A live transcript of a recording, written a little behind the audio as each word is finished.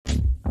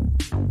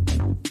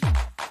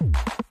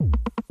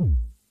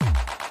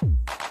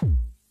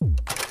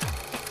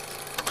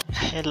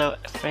Hello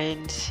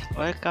friends,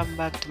 welcome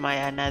back to my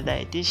another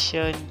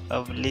edition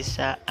of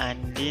Lisa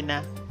and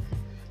Lena.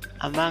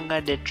 Among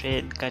the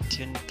trend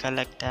cartoon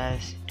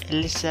characters,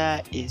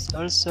 Elsa is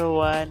also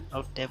one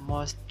of the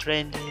most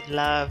trendy,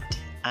 loved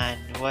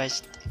and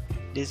watched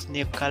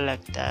Disney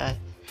characters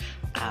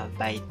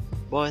by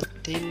both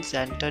teens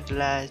and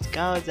toddlers,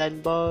 girls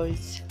and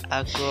boys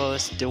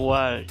across the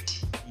world.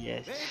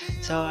 Yes,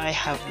 so I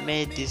have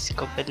made this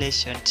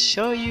compilation to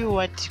show you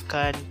what you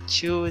can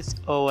choose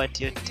or what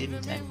your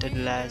teens and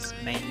toddlers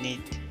may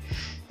need.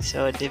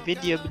 So the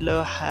video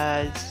below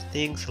has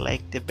things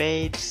like the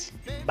beds,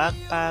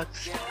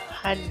 backpacks,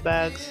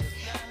 handbags,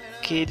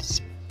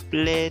 kids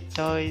play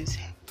toys,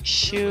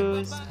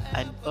 shoes,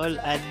 and all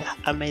other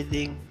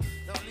amazing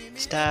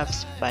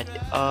stuffs, but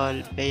all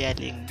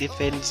bearing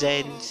different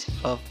designs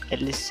of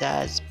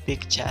Elisa's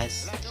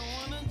pictures.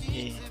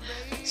 Yeah.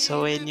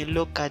 So when you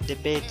look at the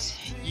beds,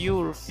 you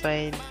will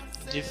find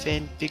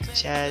different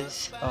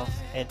pictures of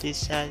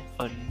Elisa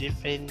on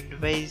different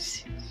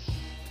ways,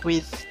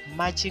 with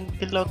matching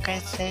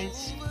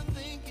pillowcases,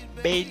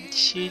 bed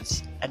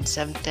sheets, and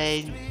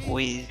sometimes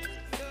with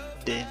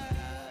the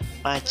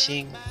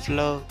matching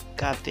floor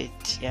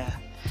carpet. Yeah.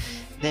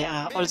 There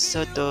are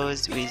also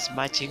those with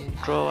matching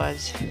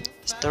drawers,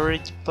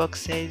 storage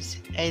boxes,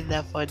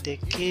 either for the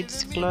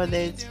kids'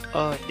 clothes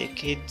or the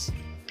kids'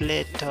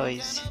 play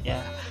toys.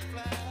 Yeah,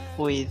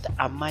 with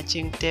a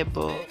matching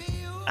table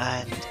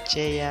and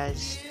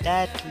chairs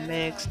that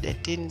makes the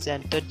teens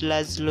and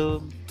toddlers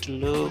room to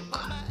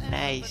look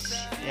nice.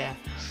 Yeah.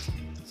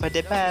 For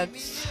the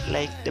bags,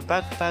 like the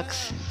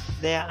backpacks,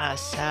 there are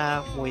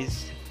some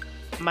with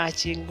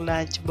matching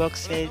lunch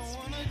boxes,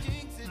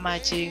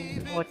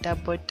 matching water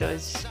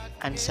bottles,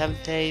 and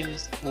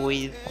sometimes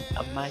with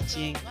a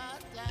matching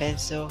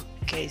pencil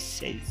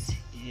cases.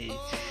 Yeah.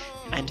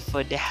 And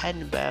for the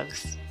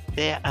handbags,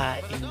 they are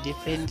in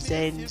different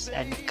designs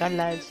and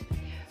colors,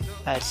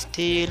 but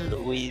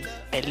still with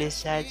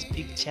Elisa's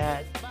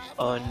picture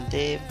on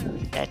them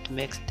that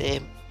makes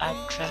them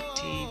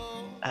attractive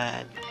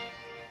and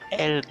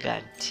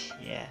elegant.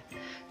 Yeah.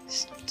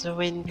 So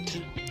when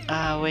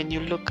you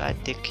look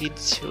at the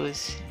kids'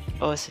 shoes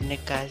or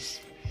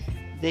sneakers,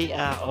 they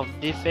are of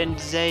different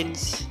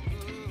designs,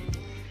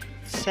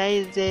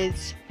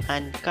 sizes,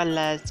 and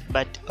colors,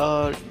 but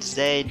all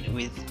designed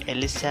with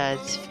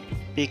Elisa's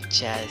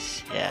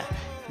pictures. Yeah,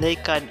 they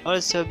can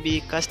also be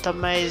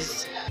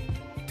customized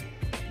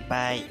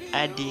by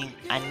adding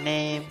a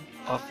name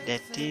of the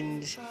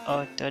teens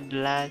or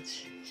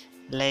toddlers.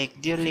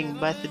 Like during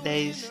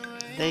birthdays,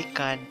 they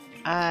can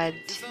add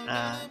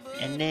a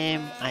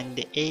name and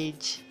the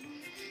age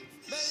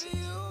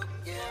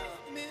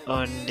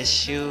on the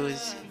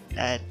shoes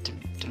that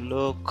to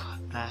look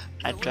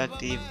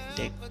attractive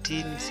the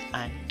teens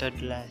and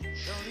toddlers.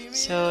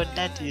 So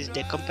that is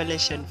the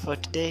compilation for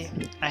today.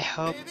 I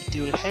hope it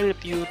will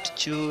help you to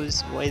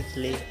choose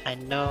wisely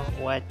and know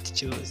what to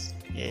choose.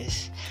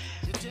 Yes,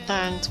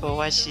 thanks for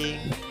watching.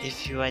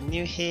 If you are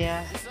new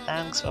here,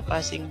 thanks for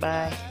passing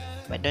by,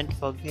 but don't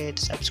forget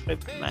to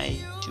subscribe to my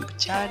YouTube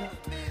channel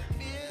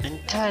and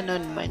turn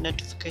on my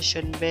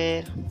notification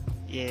bell.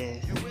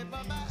 Yes,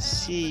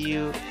 see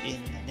you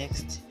in the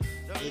next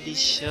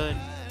edition.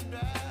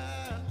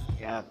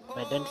 Yeah,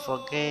 but don't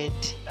forget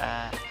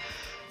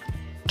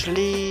to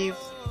leave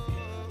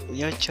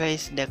your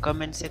choice in the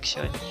comment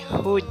section.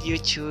 Who do you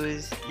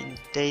choose in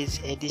today's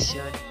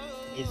edition?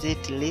 Is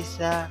it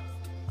Lisa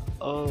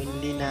or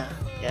Lena?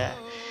 Yeah,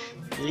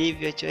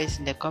 leave your choice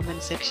in the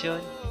comment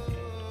section.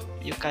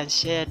 You can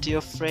share to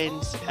your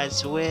friends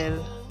as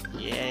well.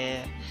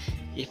 Yeah,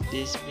 if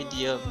this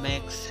video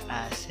makes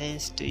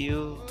sense to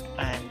you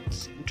and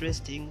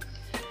interesting,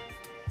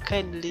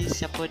 kindly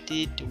support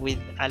it with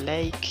a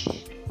like.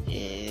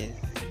 Yes.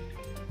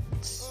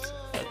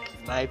 Okay,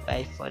 bye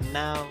bye for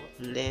now.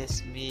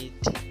 Let's meet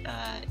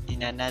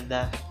in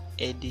another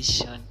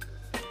edition.